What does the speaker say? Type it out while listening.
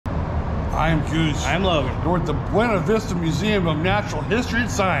I'm Goose. I'm Logan. We're at the Buena Vista Museum of Natural History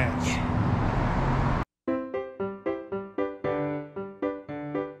and Science.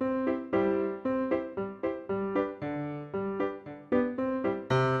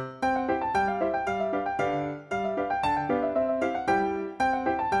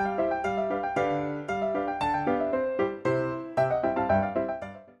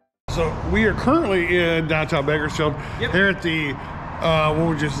 So we are currently in downtown Bakersfield. Yep. Here at the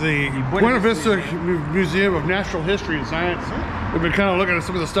Buena Vista Museum of Natural History and Science. We've been kind of looking at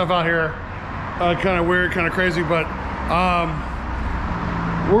some of the stuff out here, kind of weird, kind of crazy, but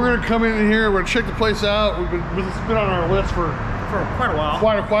we're gonna come in here. We're gonna check the place out. It's been on our list for quite a while.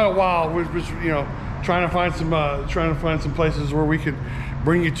 Quite a while. We've just, you know, trying to find some places where we could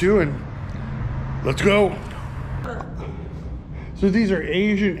bring you to, and let's go. So these are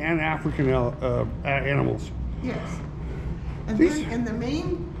Asian and African animals. Yes. And then in the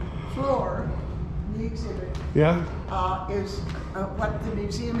main floor, the exhibit, Yeah. is what the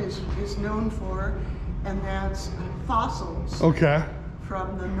museum is known for, and that's fossils Okay.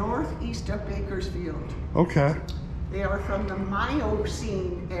 from the northeast of Bakersfield. Okay. They are from the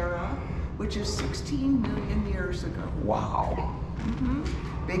Miocene era, which is 16 million years ago. Wow.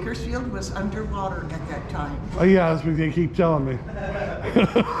 Bakersfield was underwater at that time. Oh yeah, that's what they keep telling me.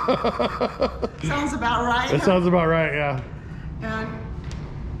 Sounds about right. That sounds about right. Yeah. And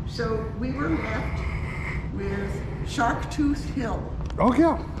so we were left with Shark-Toothed Hill, Oh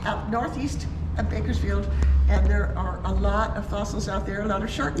yeah. out northeast of Bakersfield, and there are a lot of fossils out there, a lot of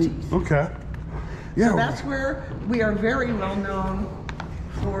shark teeth. Okay. Yeah. So that's where we are very well known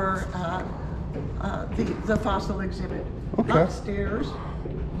for the fossil exhibit. Okay. Upstairs,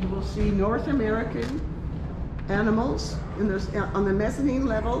 you will see North American animals on the mezzanine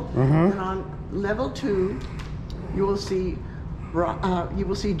level, and on level 2, you will see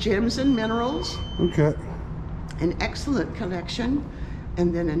gems and minerals. Okay. An excellent collection,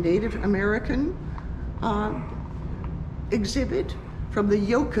 and then a Native American exhibit from the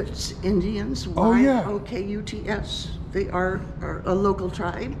Yokuts Indians. Oh, yeah. Y-O-K-U-T-S. They are a local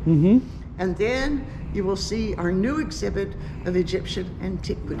tribe. And then you will see our new exhibit of Egyptian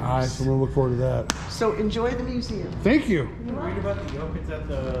antiquities. Nice. I'm gonna look forward to that. So enjoy the museum. Thank you. Did you read about the Yokuts at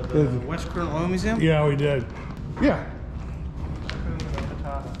the West Current Oil Museum? Yeah, we did. Yeah.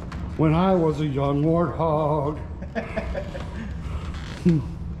 When I was a young warthog.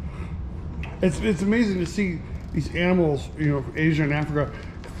 It's amazing to see these animals, you know, Asia and Africa,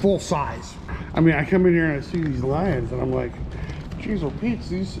 full size. I mean, I come in here and I see these lions, and I'm like, geez, well, Pete,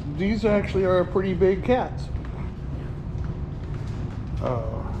 these actually are pretty big cats.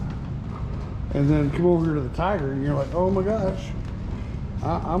 And then come over here to the tiger, and you're like, oh my gosh,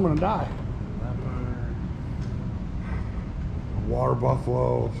 I'm gonna die. Water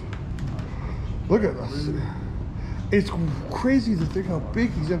buffalo. Look at this. It's crazy to think how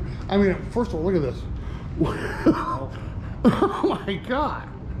big these are. I mean, first of all, look at this. Oh my God.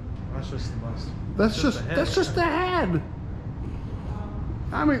 That's just the most. That's just the head.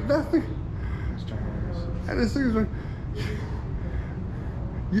 I mean, that thing. And this thing is like,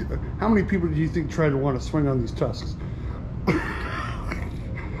 how many people do you think try to want to swing on these tusks?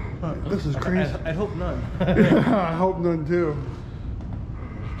 This is crazy. I hope none. Yeah, I hope none too.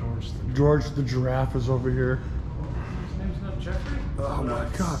 George the giraffe is over here. His name's not Jeffrey? Oh my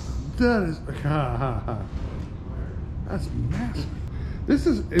God, that is, that's massive. This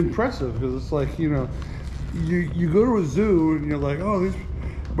is impressive because it's like, you know, you go to a zoo and you're like, oh, these,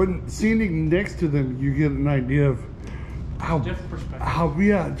 but standing next to them, you get an idea of how, different perspective.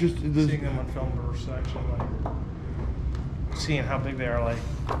 yeah, just this, Seeing them on film versus actually like seeing how big they are, like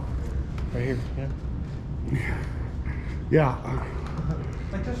right here, you know? yeah.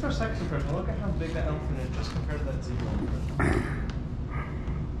 Like just for a second impression, look at how big that elephant is just compared to that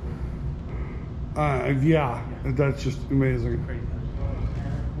zebra. Yeah, that's just amazing.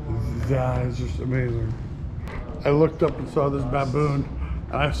 That is just amazing. I looked up and saw this baboon,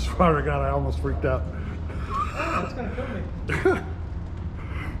 and I swear to God, I almost freaked out. Oh, it's gonna kill me.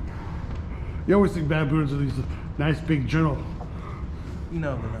 You always think baboons are these nice, big, gentle.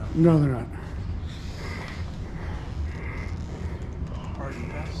 No, they're not. No, they're not. Hard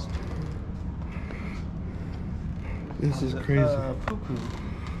best. This is crazy. Puku.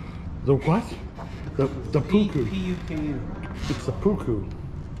 The what? The puku. P-U-K-U. It's the puku.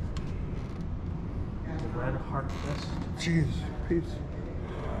 Red heart best. Jeez, Pete.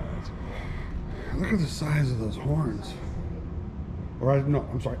 Look at the size of those horns. Or no,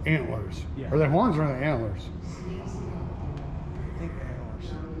 I'm sorry, antlers. Yeah. Are they horns or are they antlers? I think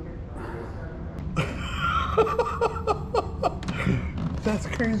antlers. That's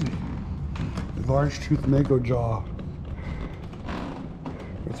crazy. Large-toothed mako jaw.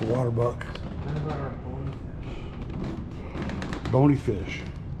 That's a water buck. What about our Bony bony fish? fish.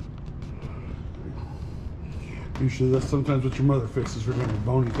 Usually that's sometimes what your mother fixes for dinner,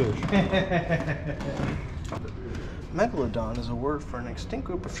 bony fish. Megalodon is a word for an extinct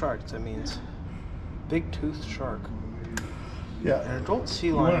group of sharks that means big-toothed shark. Yeah. An adult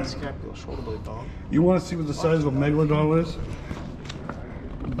sea lion scapular shoulder blade bone. You want to see what the size of a megalodon is?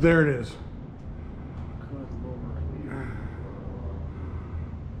 There it is. Good lord.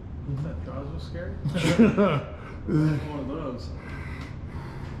 That jaws was scary? One of those.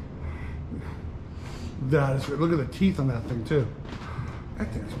 That is. Look at the teeth on that thing too.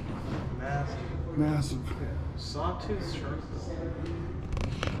 That thing's Massive. massive. Sawtooth shark.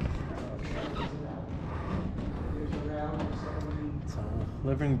 It's a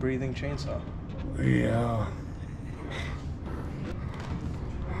living, breathing chainsaw. Yeah.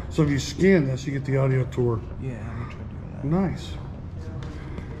 So if you scan this, you get the audio tour. Yeah, let me try doing that. Nice.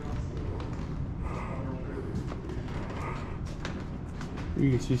 You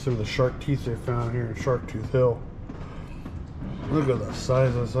can see some of the shark teeth they found here in Sharktooth Hill. Look at the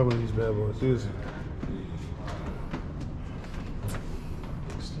size of some of these bad boys. These.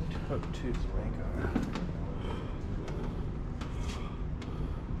 Extinct hook-toothed mako.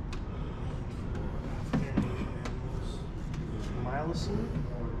 Miocene?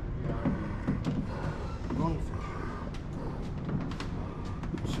 Bony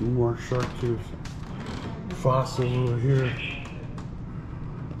fish. Some more shark tooth fossils over here.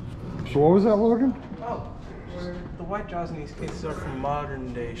 So what was that, Logan? Oh, the white jaws in these cases are from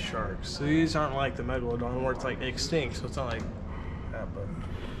modern day sharks. So these aren't like the megalodon where it's like extinct, so it's not like that, but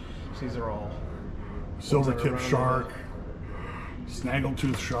these are all Silver-tip shark,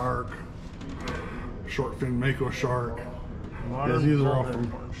 snaggletooth shark, short-fin mako shark. modern these are all golden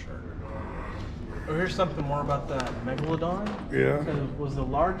from- horn shark. Oh, here's something more about the megalodon. Yeah. It was the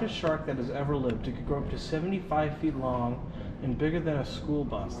largest shark that has ever lived. It could grow up to 75 feet long and bigger than a school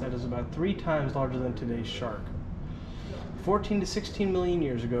bus. That is about 3 times larger than today's shark. 14 to 16 million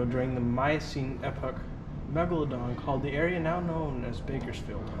years ago, during the Miocene epoch, megalodon called the area now known as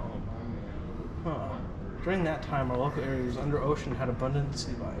Bakersfield home. Huh. During that time, our local area was under ocean and had abundant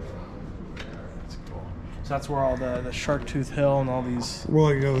sea life. That's cool. So that's where all the Sharktooth Hill and all these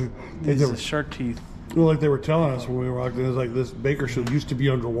Well, you know, these shark teeth. well, like they were telling us when we walked in, it was like this Bakersfield used to be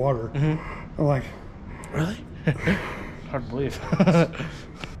underwater. I'm like, Really? Hard to believe.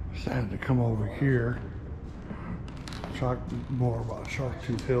 decided to come over here. Talk more about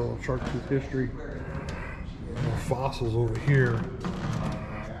Sharktooth Hill, Sharktooth history. More fossils over here.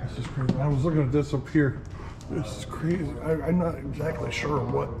 This is crazy. I was looking at this up here. This is crazy. I'm not exactly sure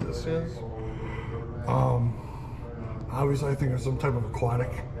what this is. Obviously, I think it's some type of aquatic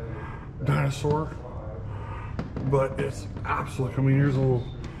dinosaur, but it's absolutely. I mean, here's a little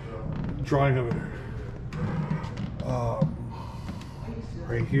drawing of it.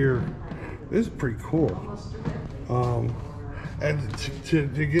 Right here. This is pretty cool. And to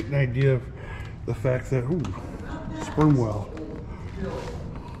get an idea of the fact that, sperm whale.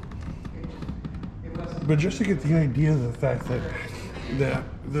 But just to get the idea of the fact that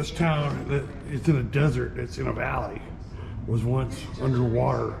this town, that it's in a desert, it's in a valley, was once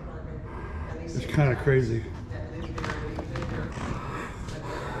underwater. It's kind of crazy.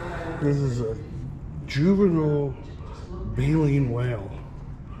 This is a juvenile baleen whale.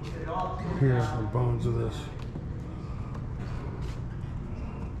 Here are the bones of this.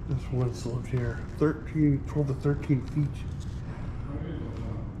 This once lived here. 12 to 13 feet.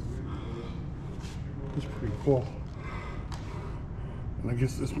 It's pretty cool. And I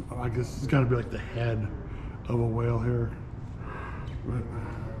guess this has got to be like the head of a whale here. But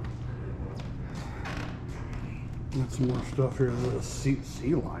got some more stuff here. There's a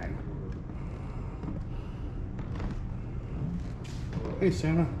sea lion. Hey,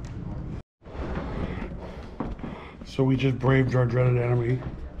 Santa. So we just braved our dreaded enemy.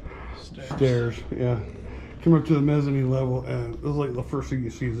 Stairs, yeah. Come up to the mezzanine level, and this is like the first thing you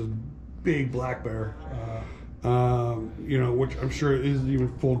see is this big black bear. You know, which I'm sure isn't even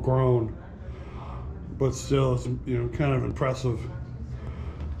full grown, but still, it's, you know, kind of impressive.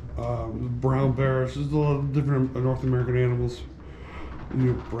 Brown bears. There's a lot of different North American animals.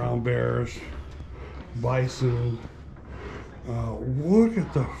 You know, brown bears, bison. Look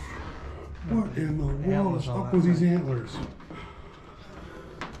at the. What in the world is up with these antlers?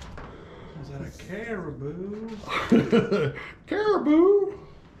 Is that a caribou? Caribou?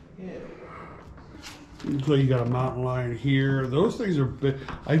 Yeah. So you got a mountain lion here. Those things are big.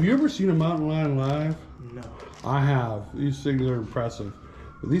 Have you ever seen a mountain lion live? No. I have. These things are impressive.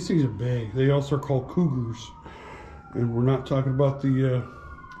 But these things are big. They also are called cougars. And we're not talking about the,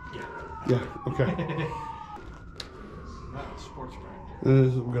 yeah, okay. Not sports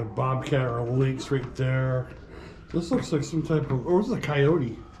brand. We've got a bobcat or a lynx right there. This looks like some type of, or is it a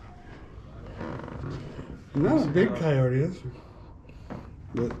coyote? Not a big coyote, is it?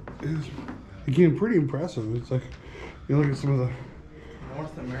 But it's, again, pretty impressive. It's like, you look at some of the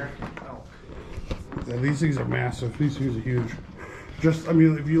North American elk. Yeah, these things are massive. These things are huge. Just, I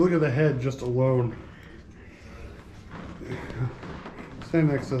mean, if you look at the head just alone, stand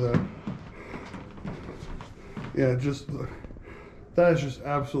next to that. Yeah, just that is just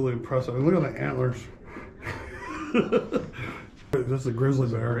absolutely impressive. I mean, look at the antlers. That's a grizzly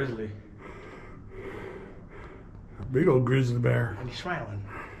bear. Grizzly. A big old grizzly bear. And he's smiling.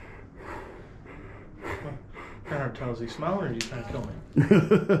 I don't tell, is he smiling or is he trying to kill me?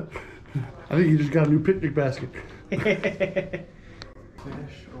 I think you just got a new picnic basket. Fish,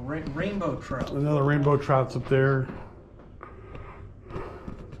 rainbow trout. Another rainbow trout's up there.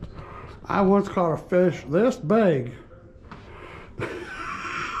 I once caught a fish this big.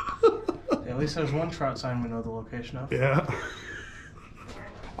 At least there's one trout sign we know the location of. Yeah.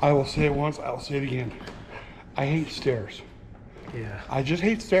 I will say it once, I will say it again. I hate stairs. Yeah. I just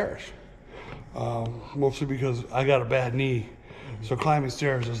hate stairs. Mostly because I got a bad knee. So climbing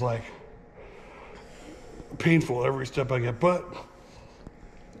stairs is like painful every step I get. But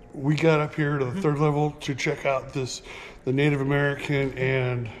we got up here to the third level to check out the Native American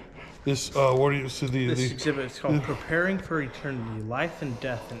and this, what do you say? This exhibit is called Preparing for Eternity, Life and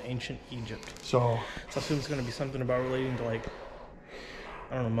Death in Ancient Egypt. So I assume it's going to be something about relating to, like,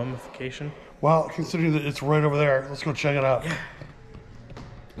 I don't know, mummification. well, considering that it's right over there, let's go check it out. Yeah.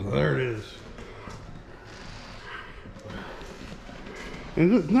 There it is.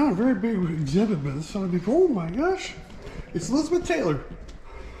 And it's not a very big exhibit, but it's going to be, oh my gosh, it's Elizabeth Taylor.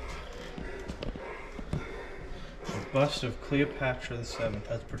 Bust of Cleopatra VII,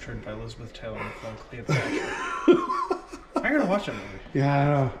 as portrayed by Elizabeth Taylor in the film Cleopatra. I gotta watch that movie. Yeah, I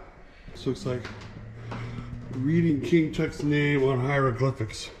know. This looks like reading King Tut's name on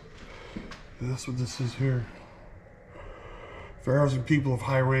hieroglyphics. And that's what this is here. Pharaohs and people of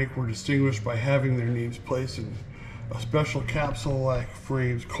high rank were distinguished by having their names placed in a special capsule-like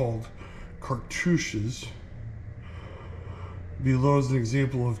frames called cartouches. Below is an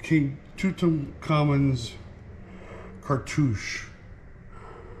example of King Tutankhamun's cartouche.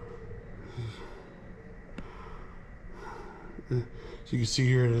 So you can see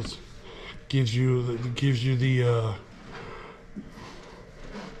here it gives you the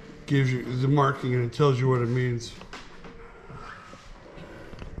marking, and it tells you what it means.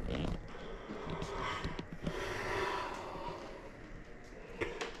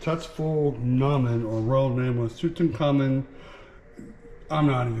 Tut's full nomen or royal name was Tutankhamun. I'm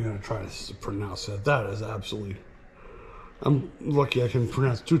not even going to try to pronounce that. That is absolutely. I'm lucky I can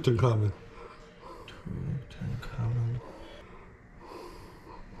pronounce Tutankhamun. Tutankhamun.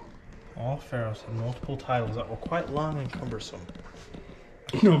 All pharaohs had multiple titles that were quite long and cumbersome.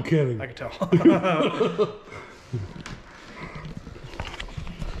 No kidding. I can tell.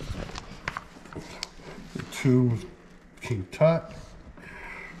 The tomb of King Tut.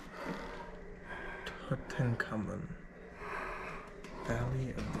 Tutankhamun.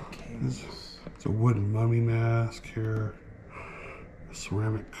 Valley of the Kings. It's a wooden mummy mask here. A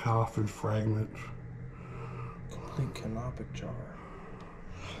ceramic coffin fragment. Complete canopic jar.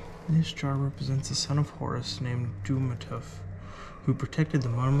 This jar represents the son of Horus named Dumatuf, who protected the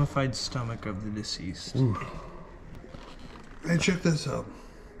mummified stomach of the deceased. Ooh. Hey, check this out.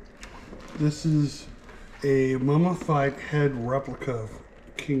 This is a mummified head replica of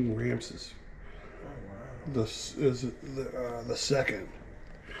King Ramses. This is the second.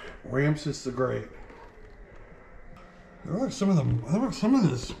 Ramses the Great. There are some of them. Some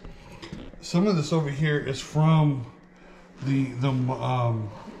of this over here is from the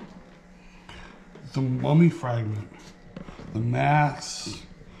mummy fragment, the masks.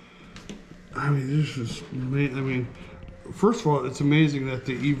 I mean, this is. I mean, first of all, it's amazing that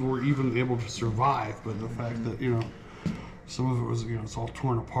they were even able to survive. But the fact that some of it was it's all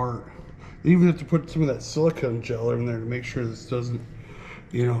torn apart. They even have to put some of that silicone gel in there to make sure this doesn't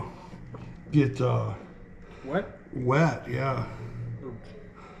get wet. Yeah.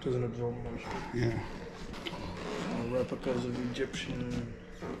 Doesn't absorb moisture. Yeah. Replicas of Egyptian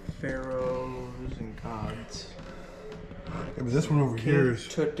pharaohs and gods. Yeah, but this one over here is.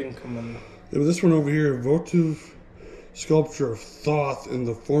 Tutankhamun. Yeah, but this one over here, votive sculpture of Thoth in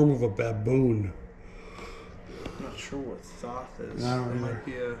the form of a baboon. I'm not sure what Thoth is. I don't It either. might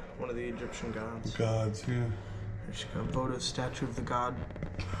be one of the Egyptian gods. Gods, yeah. There's a votive statue of the god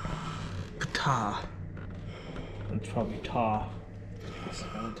Ptah. It's probably Ta.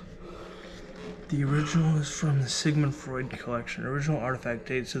 The original is from the Sigmund Freud collection. Original artifact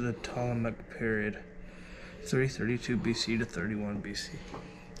dates to the Ptolemaic period, 332 BC to 31 BC.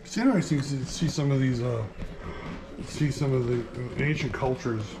 It's interesting to see some of these, some of the ancient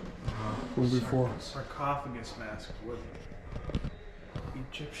cultures from before. Sarcophagus masks with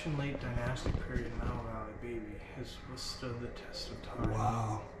Egyptian late dynastic period Nile Valley baby has withstood the test of time.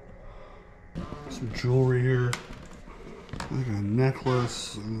 Wow. Some jewelry here. Like a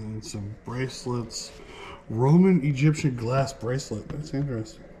necklace and some bracelets. Roman Egyptian glass bracelet. That's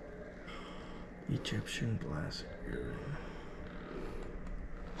interesting. Egyptian glass earring.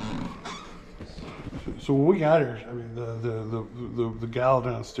 So when we got here, I mean, the gal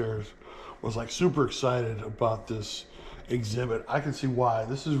downstairs was like super excited about this exhibit. I can see why.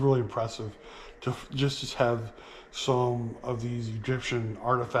 This is really impressive to just have some of these Egyptian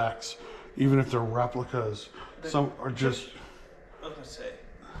artifacts, even if they're replicas. Some are just. I was gonna say,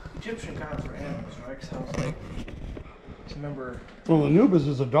 Egyptian gods were animals, right? Because I was like, remember. Well, Anubis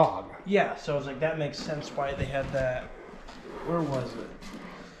is a dog. Yeah, so I was like, that makes sense why they had that. Where was it?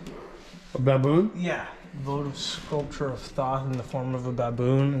 A baboon? Yeah, votive sculpture of Thoth in the form of a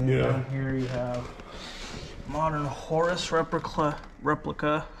baboon. And down here you have modern Horus replica.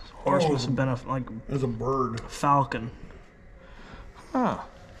 Horus must have been as a bird. Falcon. Huh.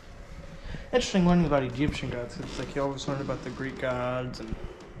 Interesting learning about Egyptian gods. It's like you always learn about the Greek gods. And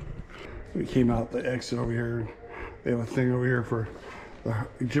we came out the exit over here. They have a thing over here for the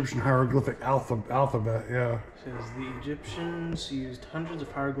Egyptian hieroglyphic alphabet. Yeah. It says the Egyptians used hundreds of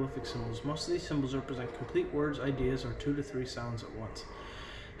hieroglyphic symbols. Most of these symbols represent complete words, ideas, or 2 to 3 sounds at once.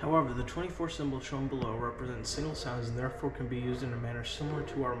 However, the 24 symbols shown below represent single sounds and therefore can be used in a manner similar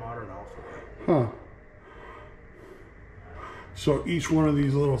to our modern alphabet. Huh. So each one of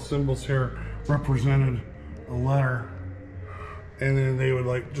these little symbols here represented a letter, and then they would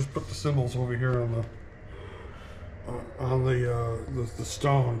like just put the symbols over here on the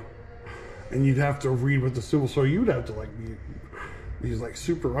stone, and you'd have to read what the symbols. So you'd have to like be like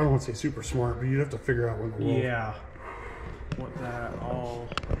super. I don't want to say super smart, but you'd have to figure out what the world. Yeah. What that all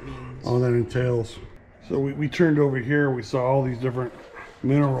means. All that entails. So we turned over here. We saw all these different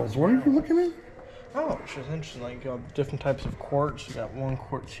minerals. What are you looking at? Oh, which is interesting. Like, you got different types of quartz. You got one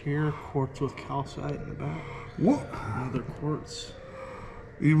quartz here, quartz with calcite in the back. What? Another quartz.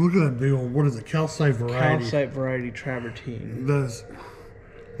 You look at that big old, what is it, calcite variety? Calcite variety travertine. That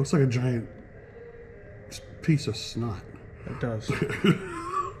looks like a giant piece of snot. It does.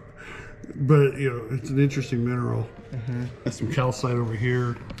 But, you know, it's an interesting mineral. Mm-hmm. That's some calcite over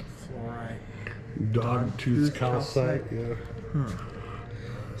here. Fluorite. Dog-tooth calcite. Yeah.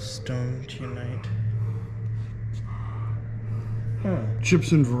 Stone tunite.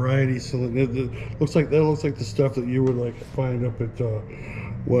 Gypsum variety. So that looks like the stuff that you would like find up at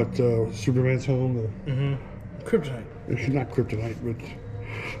Superman's home. Kryptonite. Not kryptonite, but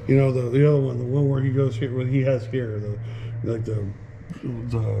you know the other one, the one where he goes here, where he has here, the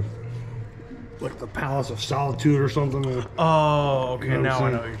Palace of Solitude or something. Oh, okay. You know Now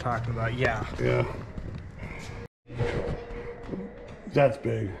I know what you're talking about. Yeah. Yeah. That's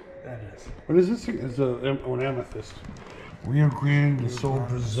big. That is. What is this? It's an amethyst. Rio Grande do Sul,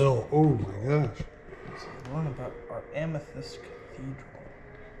 Brazil. Oh my gosh. So learn about our amethyst cathedral.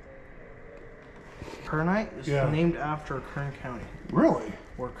 Kernite is named after Kern County. Really?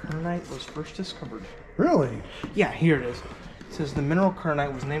 Where kernite was first discovered. Really? Yeah, here it is. It says the mineral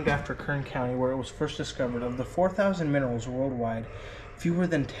kernite was named after Kern County, where it was first discovered. Of the 4,000 minerals worldwide, fewer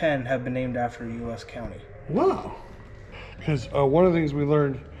than 10 have been named after a U.S. county. Wow. Because one of the things we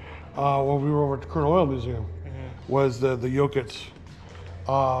learned when we were over at the Kernel Oil Museum was that the Yokuts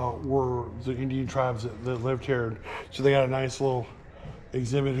were the Indian tribes that lived here. So they got a nice little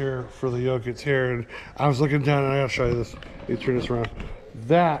exhibit here for the Yokuts here. And I was looking down, and I gotta show you this. Let me turn this around.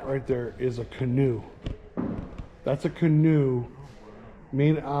 That right there is a canoe. That's a canoe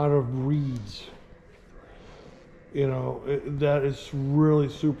made out of reeds. You know, that is really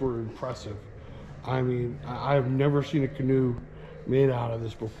super impressive. I mean, I've never seen a canoe made out of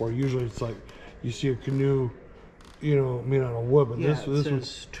this before. Usually it's like you see a canoe, you know, made out of wood. But yeah, this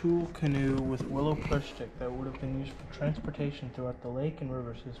says tool canoe with willow push stick that would have been used for transportation throughout the lake and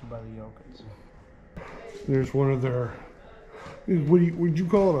river system by the Yokuts. There's one of their, would you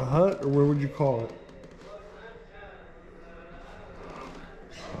call it a hut, or what would you call it?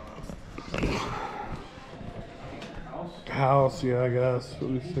 House, yeah, I guess. Let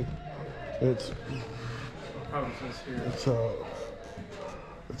me see. It's probably says here.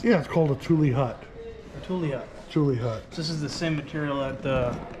 It's called a Thule hut. A Thule hut. Tule hut. This is the same material that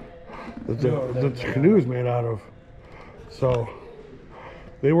the The canoe is made out of. So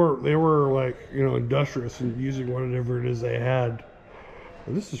they were like, you know, industrious in using whatever it is they had.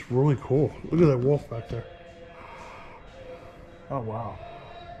 And this is really cool. Look at that wolf back there. Oh wow.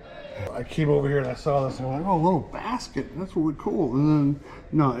 I came over here and I saw this and I'm like, oh, a little basket. That's really cool. And then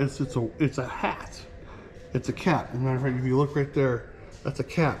no, it's a hat. It's a cap. As a matter of fact, if you look right there, that's a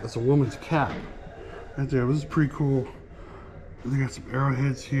cap. That's a woman's cap. Right there. This is pretty cool. They got some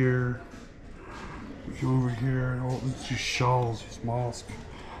arrowheads here. We come over here. Oh, these just shells, these mollusk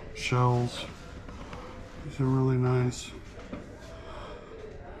shells. These are really nice. Look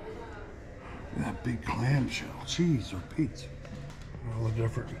at that big clam shell. Jeez, or Pete. All the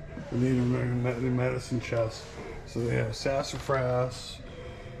different Native American medicine chests. So they have sassafras,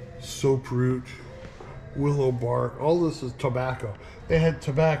 soap root, willow bark. All this is tobacco. They had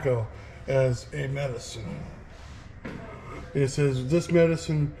tobacco as a medicine. It says this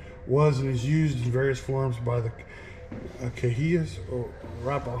medicine was and is used in various forms by the Cahias, or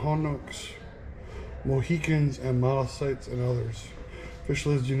Rappahannocks, Mohicans, and Malicites, and others.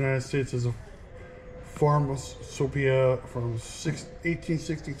 Officially, the United States is a pharmacopoeia from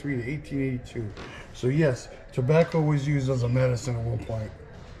 1863 to 1882. So yes, tobacco was used as a medicine at one point.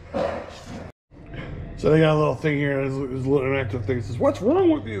 So they got a little thing here, there's a little interactive thing that says, what's wrong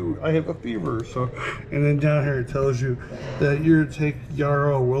with you? I have a fever. So, and then down here it tells you that you're to take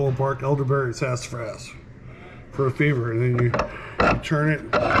yarrow, willow bark, elderberry, sassafras for a fever. And then you turn it.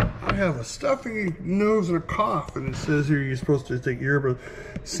 I have a stuffy nose and a cough. And it says here you're supposed to take yerba,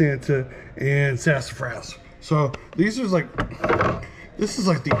 Santa, and sassafras. So these are like, this is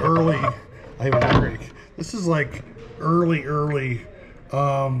like the early, I have an earache. This is like early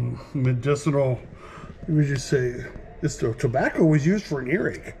medicinal. Let me just say, this tobacco was used for an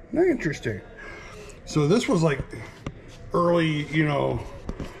earache. Not interesting. So this was like early, you know,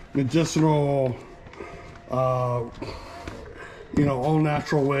 medicinal, you know, all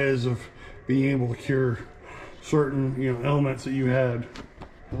natural ways of being able to cure certain, you know, ailments that you had.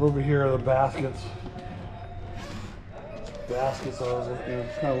 Over here are the baskets. Baskets I was, you know,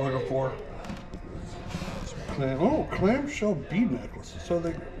 kind of looking for. Clamshell bead necklaces. So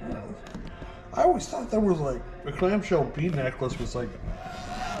they. I always thought that was like a clamshell bead necklace was like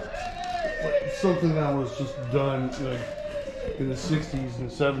something that was just done like in the 60s and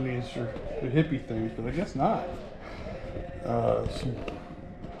 70s or the hippie things, but I guess not. Some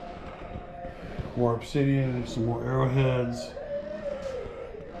more obsidian, some more arrowheads,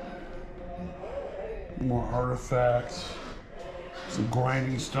 more artifacts, some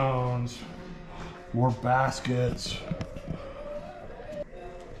grinding stones, more baskets.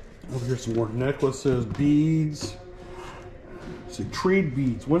 Over here, some more necklaces, beads. So trade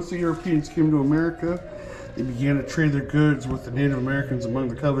beads. Once the Europeans came to America, they began to trade their goods with the Native Americans. Among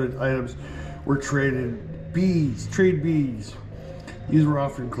the coveted items were traded beads, trade beads. These were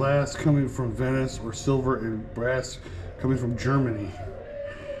often glass coming from Venice or silver and brass coming from Germany.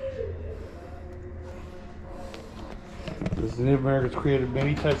 The Native Americans created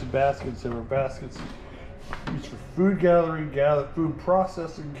many types of baskets. There were baskets used for food gathering, food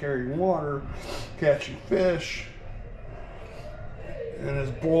processing, carrying water, catching fish, and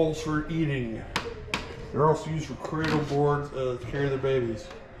as bowls for eating. They're also used for cradle boards to carry their babies.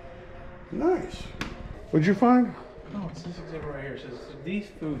 Nice. What'd you find? Oh, it's this exhibit right here. It says these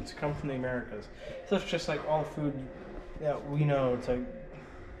foods come from the Americas. So it's just like all the food that we know. It's like,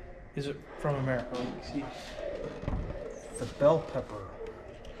 is it from America? Like, you see the bell pepper.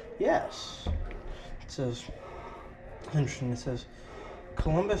 Yes. It says, interesting, it says,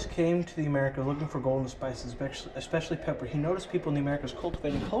 Columbus came to the Americas looking for golden spices, especially pepper. He noticed people in the Americas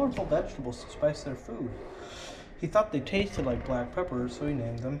cultivating colorful vegetables to spice their food. He thought they tasted like black peppers, so he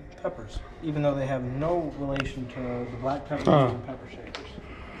named them peppers, even though they have no relation to the black peppers and pepper shakers.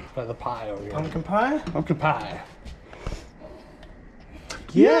 By the pie over here. Pumpkin pie? Pumpkin pie.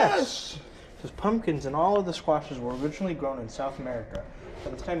 Yes! It says pumpkins and all of the squashes were originally grown in South America. By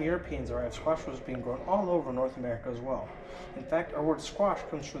the time Europeans arrived, squash was being grown all over North America as well. In fact, our word squash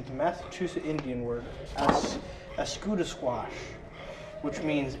comes from the Massachusetts Indian word ascuda squash, which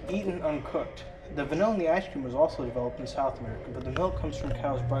means eaten uncooked. The vanilla in the ice cream was also developed in South America, but the milk comes from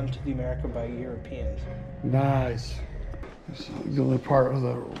cows brought into the America by Europeans. Nice. This is the only part of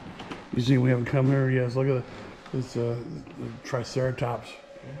the museum we haven't come here yet. Look at this the Triceratops.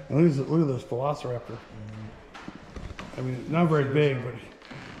 And look at this Velociraptor. I mean, not very big, but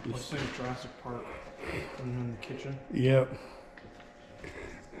Looks like Jurassic Park in the kitchen. Yep.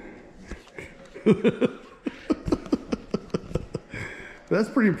 That's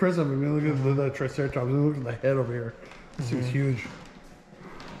pretty impressive. I mean, look at the Triceratops. Look at the head over here. This thing's huge.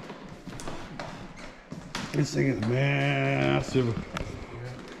 This thing is massive.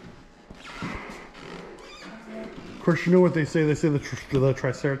 Of course, you know what they say? They say the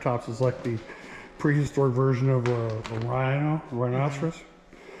Triceratops is like the prehistoric version of a rhinoceros,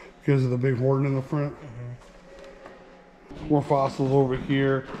 because of the big horn in the front. More fossils over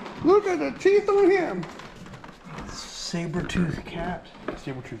here. Look at the teeth on him. Saber-toothed cat.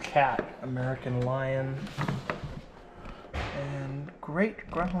 Saber-toothed cat. American lion. And great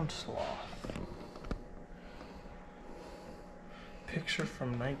ground sloth. Picture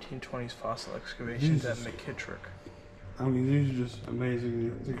from 1920s fossil excavations at McKittrick. I mean, these are just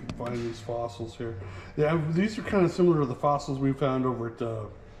amazing. You can find these fossils here. Yeah, these are kind of similar to the fossils we found over at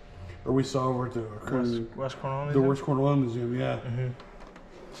or we saw over at the West Cornwall the Museum? West Cornwall Museum, yeah.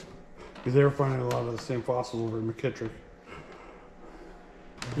 Because they were finding a lot of the same fossils over in McKittrick.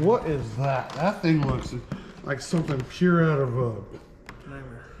 What is that? That thing looks like something pure out of a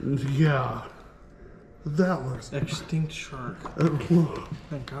Nightmare. Yeah. That looks Extinct shark.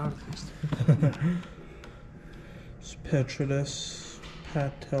 Thank God. Petridus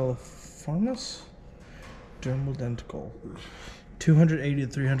patelliformis, dermal denticle. 280 to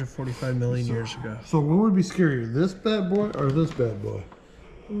 345 million years ago. So what would be scarier, this bad boy or this bad boy?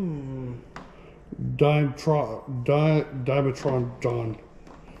 Dimetron John.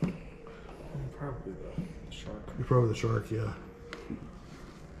 Probably the shark. Probably the shark, yeah.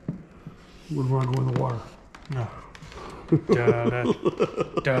 Wouldn't want to go in the water. No.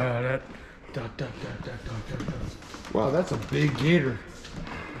 Wow, that's a big gator.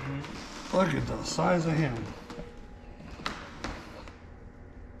 Look at the size of him.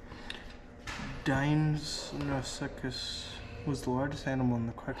 Dinosaurs was the largest animal in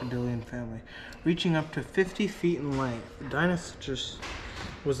the crocodilian family, reaching up to 50 feet in length. Dinosaurs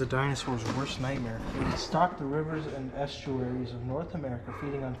was the dinosaur's worst nightmare. It stalked the rivers and estuaries of North America,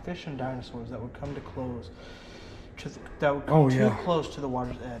 feeding on fish and dinosaurs that would come too close to the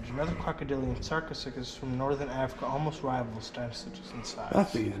water's edge. Another crocodilian, Sarcosuchus from northern Africa, almost rivals Dinosaurs in size.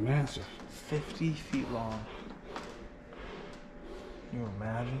 That thing is massive. 50 feet long. Can you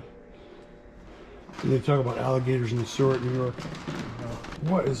imagine? They talk about alligators in the sewer at New York.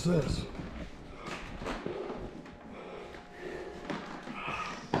 What is this?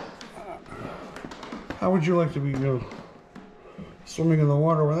 How would you like to be, swimming in the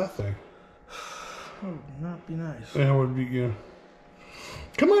water with that thing? That would not be nice. That would be,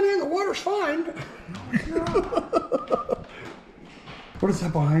 Come on in, the water's fine. No, it's not. What is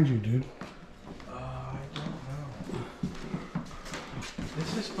that behind you, dude? I don't know.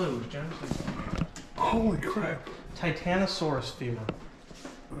 This display was generously. Holy crap. Titanosaurus femur.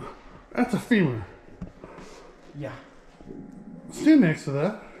 That's a femur. Yeah. Stand next to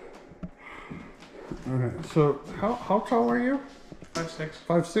that. Okay, so how tall are you? 5'6".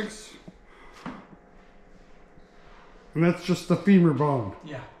 5'6"? And that's just the femur bone.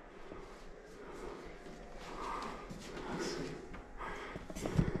 Yeah.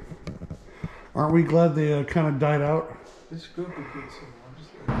 Aren't we glad they kind of died out? This group of kids.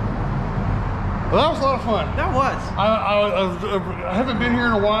 Well, that was a lot of fun. That was. I haven't been here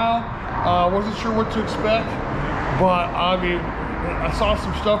in a while. Wasn't sure what to expect, but I mean, I saw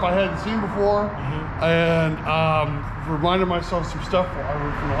some stuff I hadn't seen before, and reminded myself some stuff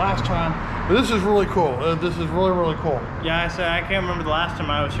from the last time. But this is really cool. This is really, really cool. Yeah, I can't remember the last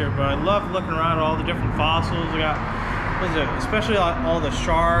time I was here, but I love looking around at all the different fossils. We got, especially all the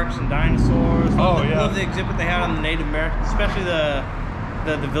sharks and dinosaurs. Love the exhibit they had on the Native Americans, especially the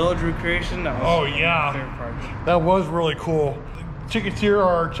village recreation. That was my favorite part. That was really cool. Tickets here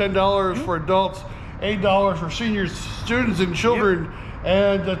are $10 for adults, $8 for seniors, students, and children.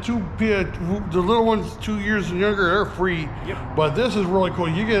 And the little ones 2 years and younger, they're free. But this is really cool.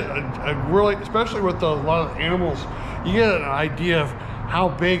 You get a really, especially with a lot of animals, you get an idea of how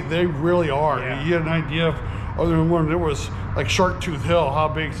big they really are. You get an idea of, other than when there was like Shark Tooth Hill, how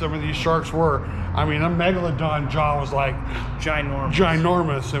big some of these sharks were. I mean, a megalodon jaw was like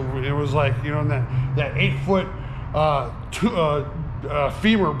ginormous. And it was like, that 8-foot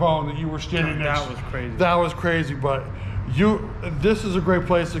femur bone that you were standing next to. That was crazy. That was crazy, but this is a great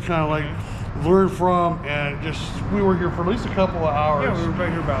place to kind of like learn from, and we were here for at least a couple of hours. Yeah, we were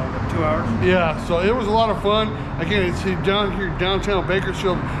right here about 2 hours. Yeah, so it was a lot of fun. Again, it's down here, downtown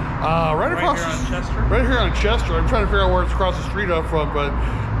Bakersfield, right here on Chester. I'm trying to figure out where it's across the street up from, but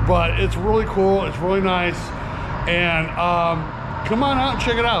it's really cool. It's really nice, and come on out and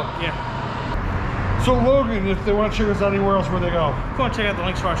check it out. Yeah. So Logan, if they want to check us out anywhere else, where they go? If you want to check out the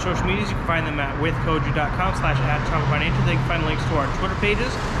links to our social medias, you can find them at withkoju.com/@travelbynature. They can find links to our Twitter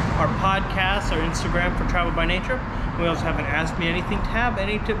pages, our podcasts, our Instagram for Travel by Nature. We also have an Ask Me Anything tab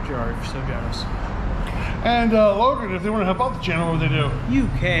and a tip jar if you're so generous. And Logan, if they want to help out the channel, what do they do? You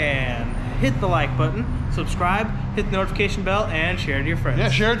can hit the like button, subscribe, hit the notification bell, and share it to your friends. Yeah,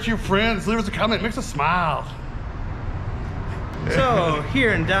 share it to your friends. Leave us a comment. Makes us smile. So,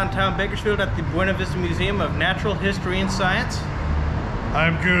 here in downtown Bakersfield at the Buena Vista Museum of Natural History and Science,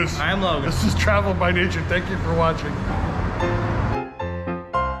 I'm Goose. I'm Logan. This is Travel by Nature. Thank you for watching.